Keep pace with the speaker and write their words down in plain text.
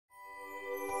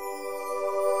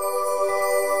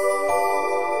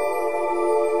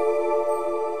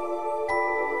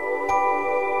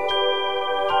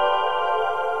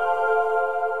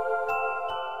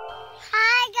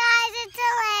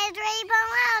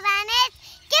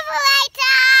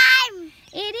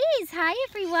Hi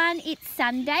everyone, it's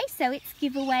Sunday, so it's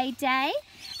giveaway day.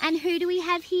 And who do we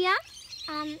have here?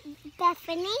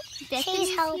 Bethany.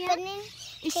 She's helping.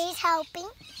 She's helping.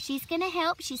 She's going to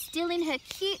help. She's still in her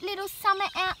cute little summer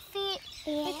outfit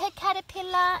with her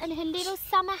caterpillar and her little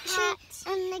summer hat.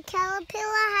 And the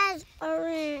caterpillar has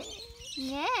orange.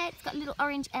 Yeah, it's got little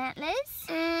orange antlers.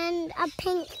 And a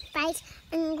pink face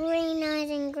and green eyes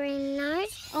and green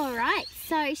nose. All right,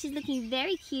 so she's looking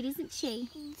very cute, isn't she?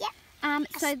 Yep.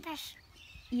 So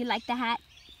you like the hat?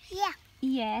 Yeah.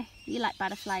 Yeah, you like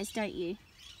butterflies, don't you?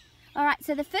 All right,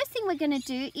 so the first thing we're going to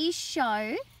do is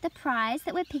show the prize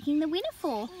that we're picking the winner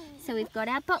for. So we've got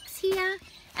our box here.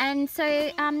 And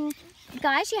so,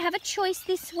 guys, you have a choice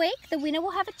this week. The winner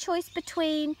will have a choice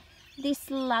between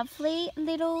this lovely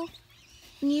little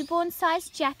newborn size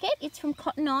jacket. It's from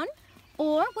Cotton On.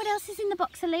 Or, what else is in the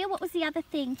box, Aliyah? What was the other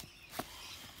thing?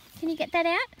 Can you get that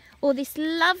out? Or this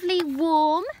lovely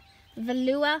warm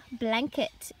velour blanket.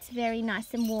 It's very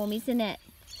nice and warm, isn't it?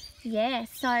 Yeah,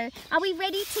 so are we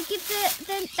ready to give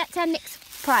that's our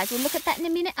next prize. We'll look at that in a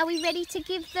minute. Are we ready to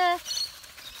give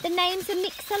the names a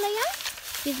mix,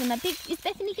 Aliyah? Give them a big, is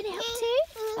Bethany going to help too?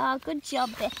 Oh, good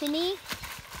job, Bethany.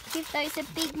 Give those a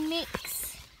big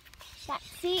mix.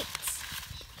 That's it.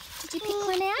 Did you pick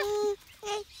one out?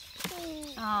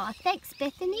 Oh, thanks,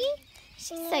 Bethany.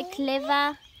 She's so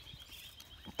clever.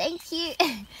 Thank you.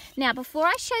 Now, before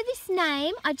I show this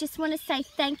name, I just want to say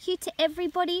thank you to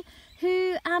everybody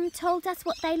who told us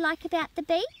what they like about the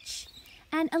beach.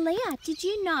 And Aliyah, did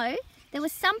you know there were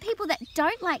some people that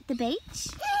don't like the beach?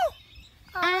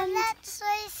 And that's so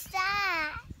sad.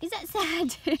 Is that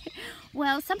sad?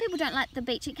 Well, some people don't like the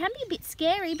beach. It can be a bit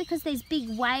scary because there's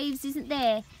big waves, isn't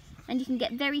there? And you can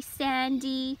get very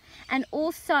sandy. And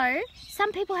also,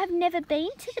 some people have never been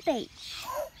to the beach.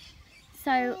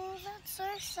 So, that's so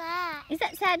sad. Is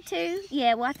that sad too?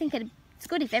 Yeah, well, I think it's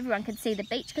good if everyone could see the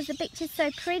beach because the beach is so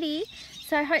pretty.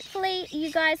 So hopefully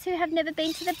you guys who have never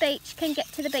been to the beach can get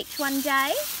to the beach one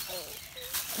day.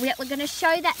 We're going to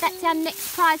show that. That's our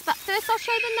next prize. But first I'll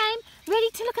show the name. Ready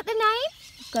to look at the name?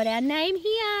 We've got our name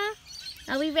here.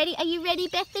 Are we ready? Are you ready,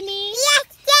 Bethany?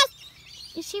 Yes,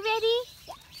 yes. Is she ready?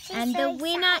 Yeah, and the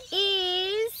winner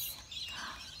is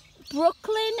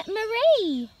Brooklyn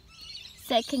Marie.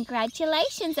 So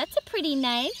congratulations. That's a pretty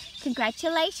name.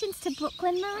 Congratulations to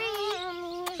Brooklyn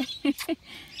Marie.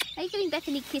 Are you giving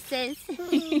Bethany kisses?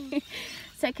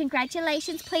 So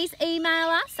congratulations. Please email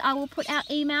us. I will put our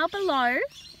email below.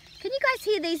 Can you guys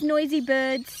hear these noisy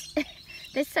birds?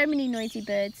 There's so many noisy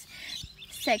birds.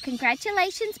 So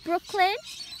congratulations, Brooklyn.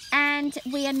 And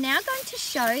we are now going to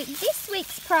show this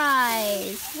week's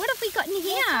prize. What have we got in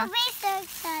here? So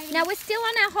excited. Now we're still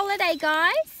on our holiday,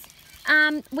 guys.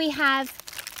 We have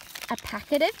a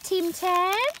packet of Tim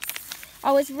Tams.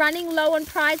 I was running low on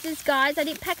prizes, guys. I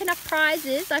didn't pack enough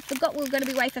prizes. I forgot we were going to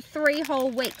be away for 3 whole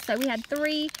weeks. So we had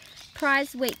 3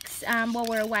 prize weeks while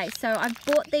we're away. So I've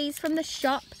bought these from the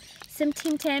shop. Some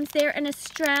Tim Tams. They're an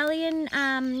Australian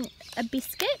a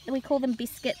biscuit. We call them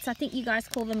biscuits. I think you guys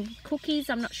call them cookies.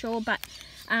 I'm not sure, but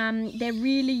they're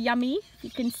really yummy.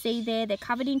 You can see there, they're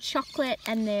covered in chocolate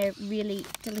and they're really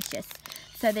delicious.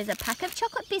 So there's a pack of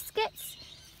chocolate biscuits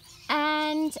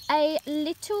and a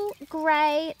little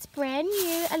grey, it's brand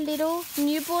new, a little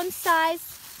newborn size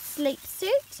sleep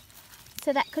suit.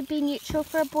 So that could be neutral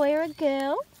for a boy or a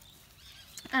girl.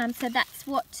 So that's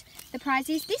what the prize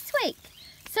is this week.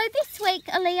 So this week,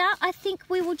 Aliyah, I think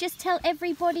we will just tell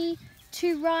everybody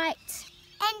to write...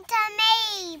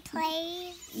 Enter me,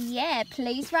 please. Yeah,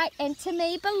 please write enter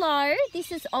me below.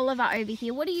 This is Oliver over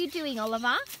here. What are you doing,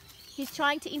 Oliver? He's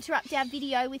trying to interrupt our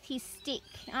video with his stick,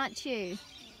 aren't you?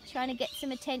 Trying to get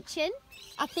some attention.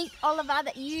 I think, Oliver,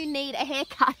 that you need a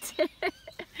haircut.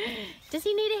 Does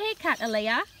he need a haircut,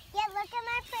 Aliyah? Yeah, look at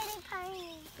my pretty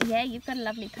pony. Yeah, you've got a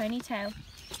lovely ponytail.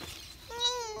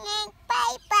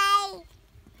 Bye-bye.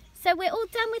 So we're all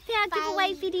done with our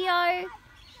giveaway video.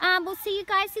 We'll see you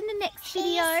guys in the next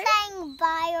video. She's saying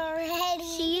bye already.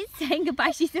 She is saying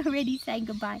goodbye. She's already saying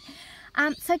goodbye.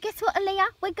 So guess what, Aliyah?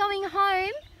 We're going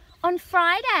home on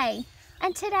Friday.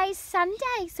 And today's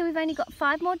Sunday. So we've only got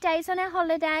 5 more days on our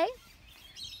holiday.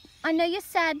 I know you're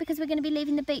sad because we're going to be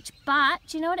leaving the beach. But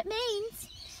do you know what it means?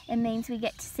 It means we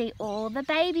get to see all the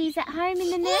babies at home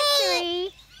in the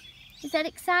nursery. Is that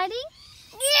exciting?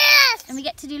 Yes! And we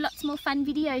get to do lots more fun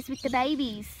videos with the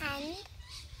babies. And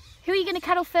who are you going to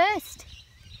cuddle first?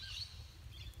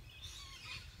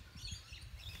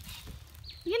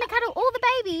 You're going to cuddle all the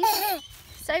babies?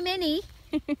 So many.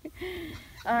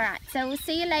 Alright, so we'll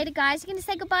see you later, guys. You're going to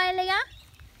say goodbye, Aliyah?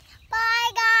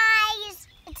 Bye, guys.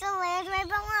 It's Aliyah's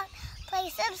Reborn.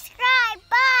 Please subscribe.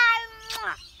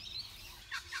 Bye.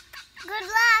 Good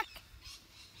luck.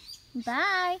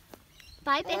 Bye.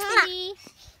 Bye, Bethany.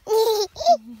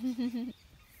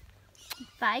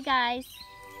 Bye, guys.